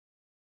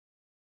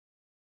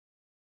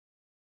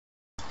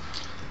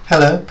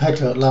Hello,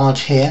 Pedro at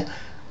Large here,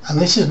 and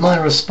this is my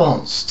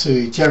response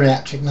to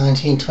Geriatric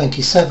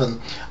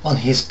 1927 on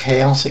his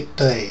chaotic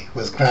day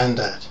with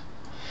Grandad.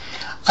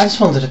 I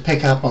just wanted to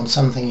pick up on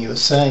something you were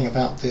saying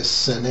about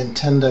this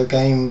Nintendo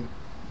game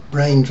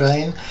brain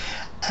drain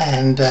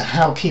and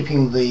how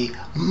keeping the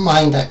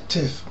mind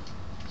active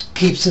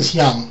keeps us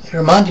young. It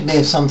reminded me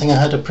of something I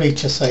heard a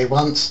preacher say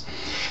once,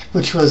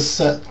 which was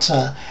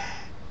that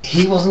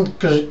he wasn't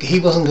going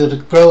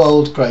to grow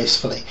old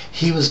gracefully.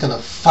 He was going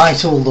to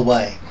fight all the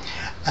way.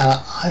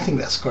 And I think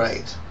that's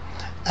great.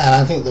 And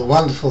I think the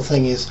wonderful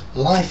thing is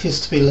life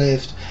is to be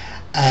lived,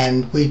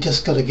 and we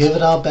just got to give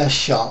it our best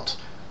shot,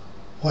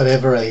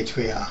 whatever age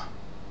we are.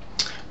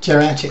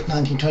 Geriatric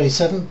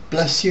 1927,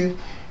 bless you.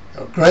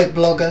 You're a great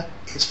blogger.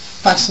 It's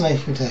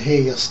fascinating to hear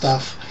your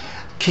stuff.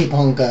 Keep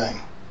on going.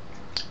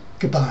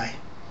 Goodbye.